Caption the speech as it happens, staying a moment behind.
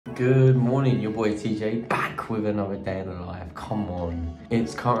Good morning, your boy TJ back with another day in the life. Come on.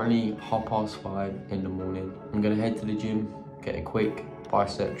 It's currently 5:30 in the morning. I'm gonna head to the gym, get a quick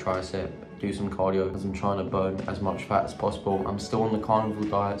bicep, tricep, do some cardio because I'm trying to burn as much fat as possible. I'm still on the carnivore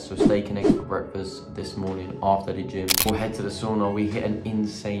diet, so steak and eggs for breakfast this morning after the gym. We'll head to the sauna. We hit an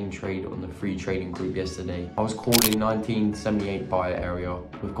insane trade on the free trading group yesterday. I was called in 1978 buyer area.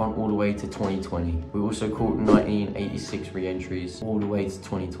 We've gone all the way to 2020. We also caught 1986 re-entries all the way to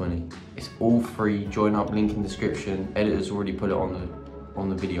 2020. It's all free. Join up, link in description. Editor's already put it on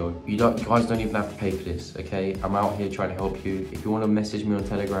the video. You guys don't even have to pay for this, okay? I'm out here trying to help you. If you want to message me on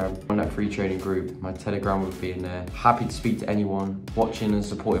Telegram, on that free trading group, my Telegram will be in there. Happy to speak to anyone watching and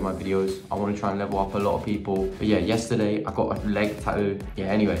supporting my videos. I want to try and level up a lot of people. But yeah, yesterday I got a leg tattoo. Yeah,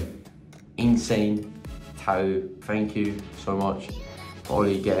 anyway, insane tattoo. Thank you so much for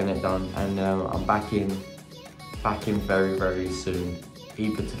Ollie getting it done. And I'm back in very, very soon.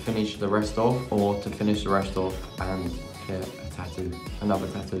 Either to finish the rest off or to finish the rest off and get a tattoo, another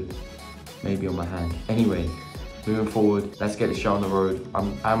tattoo, maybe on my hand. Anyway, moving forward, let's get the show on the road.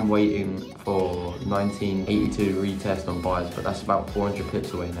 I'm waiting for 1982 retest on buys, but that's about 400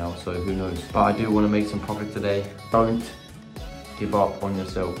 pips away now, so who knows. But I do want to make some profit today. Don't give up on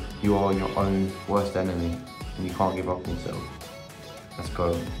yourself. You are your own worst enemy, and you can't give up on yourself. Let's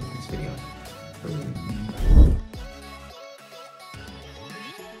go in this video.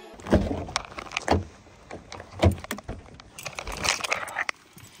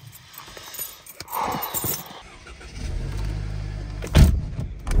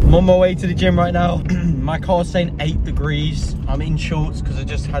 I'm on my way to the gym right now. My car's saying 8 degrees. I'm in shorts because I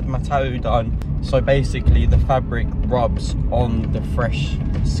just had my tattoo done. So basically the fabric rubs on the fresh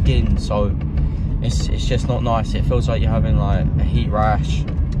skin, so it's just not nice. It feels like you're having like a heat rash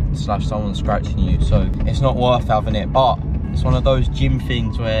 / someone scratching you, so it's not worth having it. But it's one of those gym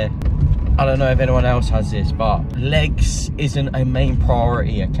things where, I don't know if anyone else has this, but legs isn't a main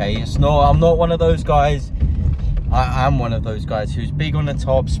priority, okay? I'm not one of those guys. I am one of those guys who's big on the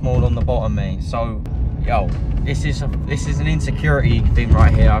top, small on the bottom, mate. So, yo, this is an insecurity thing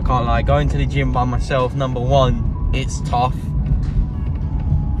right here. I can't lie. Going to the gym by myself, number one, it's tough.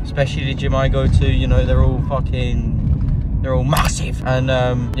 Especially the gym I go to, you know, they're all massive. And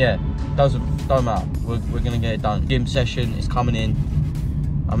yeah, don't matter. We're gonna get it done. Gym session is coming in.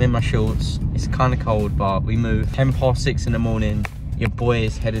 I'm in my shorts. It's kind of cold, but we move. 6:10 in the morning. Your boy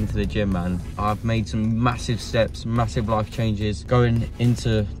is heading to the gym, man. I've made some massive steps, massive life changes going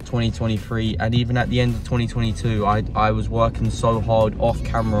into 2023, and even at the end of 2022, I was working so hard off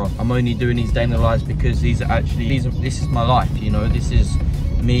camera. I'm only doing these day in the lives because this is my life, you know. This is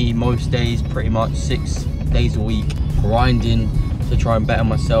me most days, pretty much 6 days a week, grinding to try and better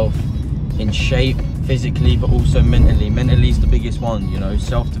myself in shape, physically, but also mentally. Mentally is the biggest one, you know.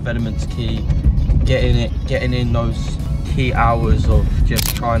 Self-development's key. Getting in those key hours of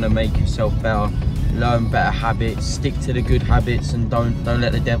just trying to make yourself better, learn better habits, stick to the good habits, and don't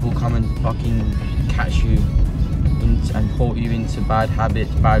let the devil come and fucking catch you and port you into bad habits,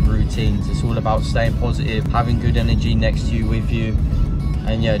 bad routines. It's all about staying positive, having good energy next to you, with you,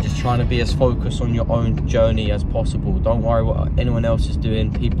 and yeah, just trying to be as focused on your own journey as possible. Don't worry what anyone else is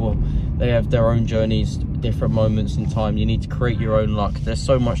doing. People, they have their own journeys, different moments in time. You need to create your own luck. There's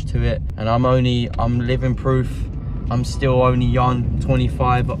so much to it, and I'm living proof. I'm still only young,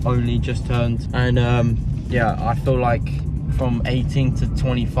 25, only just turned. And yeah, I feel like from 18 to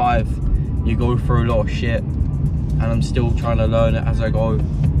 25, you go through a lot of shit. And I'm still trying to learn it as I go.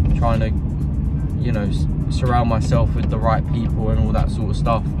 Trying to, you know, surround myself with the right people and all that sort of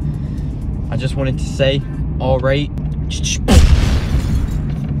stuff. I just wanted to say, R8.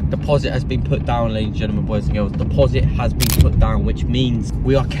 Deposit has been put down, ladies and gentlemen, boys and girls. Deposit has been put down, which means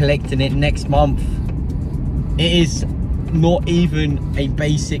we are collecting it next month. It is not even a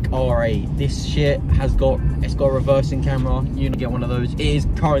basic R8. This shit has got a reversing camera. You get one of those. It is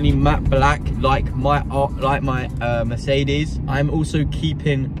currently matte black, like my Mercedes. I'm also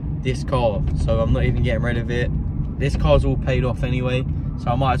keeping this car, so I'm not even getting rid of it. This car's all paid off anyway, so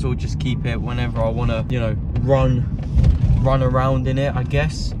I might as well just keep it whenever I want to, you know, run around in it, I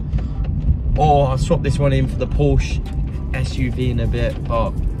guess. Or I'll swap this one in for the Porsche SUV in a bit.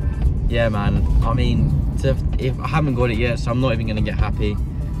 But yeah, man, I mean, if I haven't got it yet, so I'm not even gonna get happy.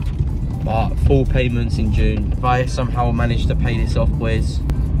 But full payments in June. If I somehow manage to pay this off, boys,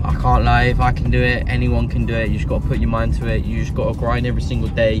 I can't lie. If I can do it, anyone can do it. You just got to put your mind to it. You just got to grind every single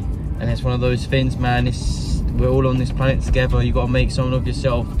day. And it's one of those things, man. We're all on this planet together. You got to make someone of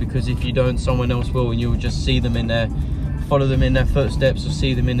yourself, because if you don't, someone else will, and you'll just see them in their, follow them in their footsteps, or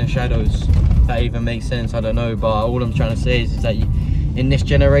see them in their shadows. If that even makes sense, I don't know. But all I'm trying to say is that in this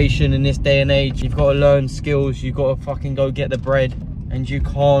generation, in this day and age. You've got to learn skills, you've got to fucking go get the bread, and you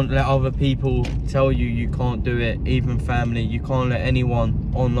can't let other people tell you you can't do it, even family. You can't let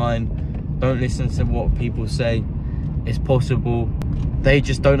anyone online. Don't listen to what people say. It's possible. They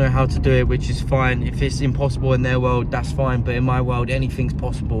just don't know how to do it, which is fine. If it's impossible in their world, that's fine, but in my world, anything's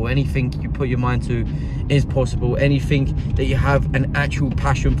possible. Anything you put your mind to is possible. Anything that you have an actual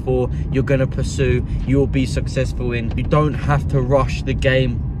passion for, you're gonna pursue, you'll be successful in. You don't have to rush the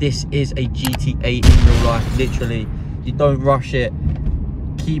game. This is a GTA in real life, literally. You don't rush it.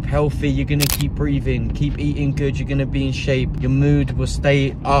 Keep healthy, you're gonna keep breathing, keep eating good, you're gonna be in shape, your mood will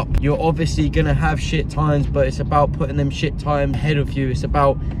stay up. You're obviously gonna have shit times, but it's about putting them shit times ahead of you. It's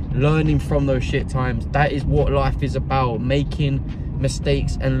about learning from those shit times. That is what life is about, making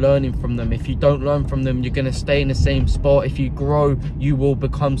mistakes and learning from them. If you don't learn from them, you're gonna stay in the same spot. If you grow, you will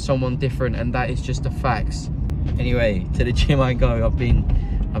become someone different, and that is just the facts. Anyway, to the gym I go. I've been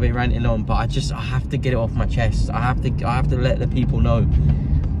ranting on, but I have to get it off my chest. I have to let the people know,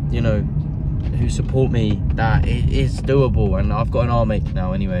 you know, who support me, that it is doable. And I've got an arm ache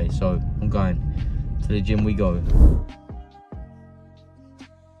now anyway, so I'm going to the gym. We go.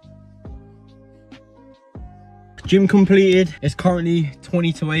 Gym completed. It's currently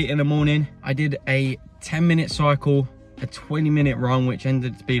 20 to 8 in the morning. I did a 10-minute cycle, a 20-minute run, which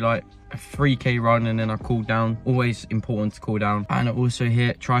ended to be like a 3k run, and then I cooled down. Always important to cool down. And I also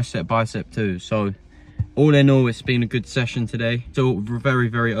hit tricep bicep too. So all in all, it's been a good session today. Still very,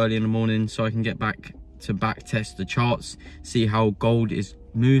 very early in the morning, so I can get back to back test the charts, see how gold is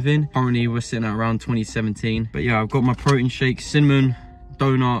moving. Currently we're sitting at around 2017. But yeah, I've got my protein shake, cinnamon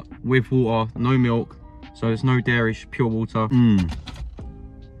donut with water, no milk, so it's no dairy, pure water.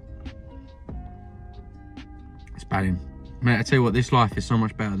 It's batting. Mate, I tell you what, this life is so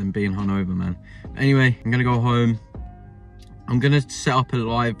much better than being hungover, man. Anyway, I'm gonna go home. I'm gonna set up a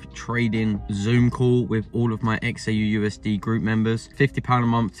live trading Zoom call with all of my XAU USD group members. £50 a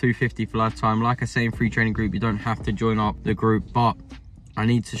month, $250 for lifetime. Like I say in free training group, you don't have to join up the group, but I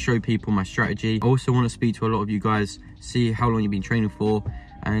need to show people my strategy. I also want to speak to a lot of you guys, see how long you've been training for,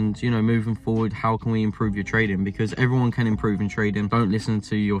 and you know, moving forward, how can we improve your trading? Because everyone can improve in trading. Don't listen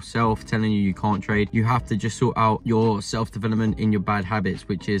to yourself telling you can't trade. You have to just sort out your self-development in your bad habits,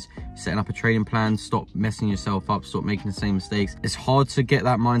 which is setting up a trading plan, stop messing yourself up, stop making the same mistakes. It's hard to get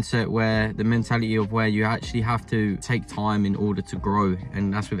that mindset, where the mentality of where you actually have to take time in order to grow,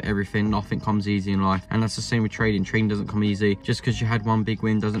 and that's with everything. Nothing comes easy in life, and that's the same with trading. Trading doesn't come easy. Just because you had one big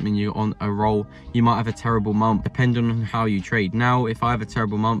win doesn't mean you're on a roll. You might have a terrible month, depending on how you trade. Now, if I have a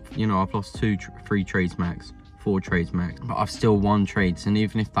terrible month, you know, I've lost 3 trades max, 4 trades max, but I've still won trades. And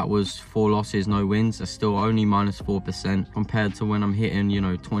even if that was 4 losses, no wins, that's still only minus 4% compared to when I'm hitting, you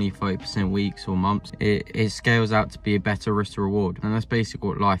know, 20-30% weeks or months. It scales out to be a better risk to reward, and that's basically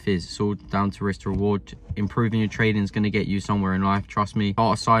what life is. It's all down to risk to reward. Improving your trading is going to get you somewhere in life, trust me.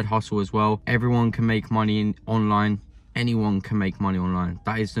 Start a side hustle as well. Everyone can make money online. Anyone can make money online.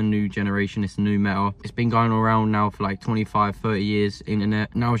 That is the new generation. It's the new meta. It's been going around now for like 25-30 years.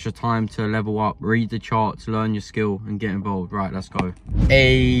 Internet, now is your time to level up, read the charts, learn your skill, and get involved. Right, let's go.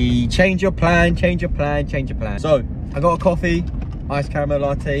 Hey, change your plan, change your plan, change your plan. So I got a coffee, iced caramel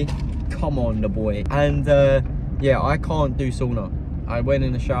latte. Come on, the boy. And yeah, I can't do sauna. I went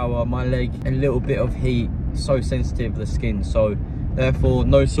in the shower, my leg, a little bit of heat, so sensitive, the skin. So therefore,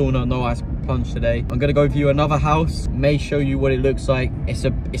 no sauna, no ice plunge today. I'm gonna go view another house, may show you what it looks like. It's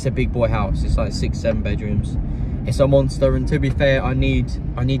a big boy house. It's like 6-7 bedrooms. It's a monster, and to be fair, I need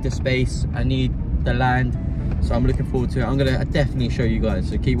the space, I need the land, so I'm looking forward to it. I'm gonna definitely show you guys,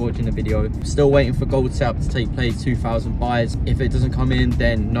 so keep watching the video. Still waiting for gold setup to take place, 2,000 buys. If it doesn't come in,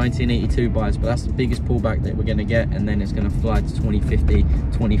 then 1982 buys, but that's the biggest pullback that we're gonna get, and then it's gonna fly to 2050,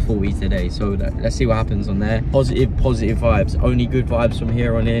 2040 today. So let's see what happens on there. Positive vibes, only good vibes from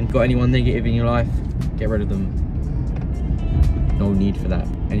here on in. Got anyone negative in your life, get rid of them. No need for that.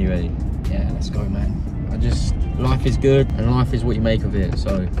 Anyway, yeah, let's go, man. Life is good, and life is what you make of it,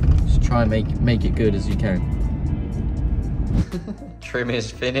 so just try and make it good as you can. Trim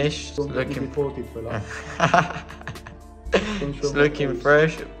is finished. It's looking fresh.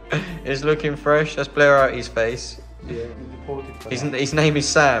 It's looking fresh. Let's blur out his face. Yeah, his name is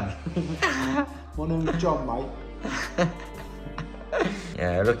Sam. My name is John, mate.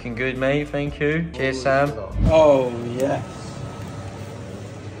 Yeah, looking good, mate. Thank you. Cheers, Sam. Oh yeah.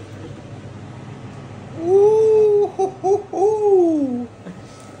 Ooh.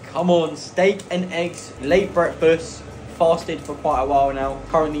 Come on, steak and eggs, late breakfast. Fasted for quite a while now.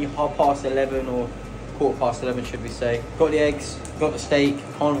 Currently 11:30 or 11:15, should we say. Got the eggs, got the steak,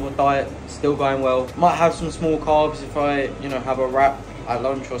 carnivore diet, still going well. Might have some small carbs if I, you know, have a wrap at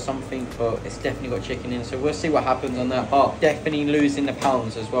lunch or something, but it's definitely got chicken in, so we'll see what happens on that. But definitely losing the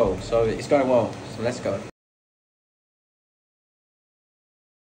pounds as well, so it's going well, so let's go.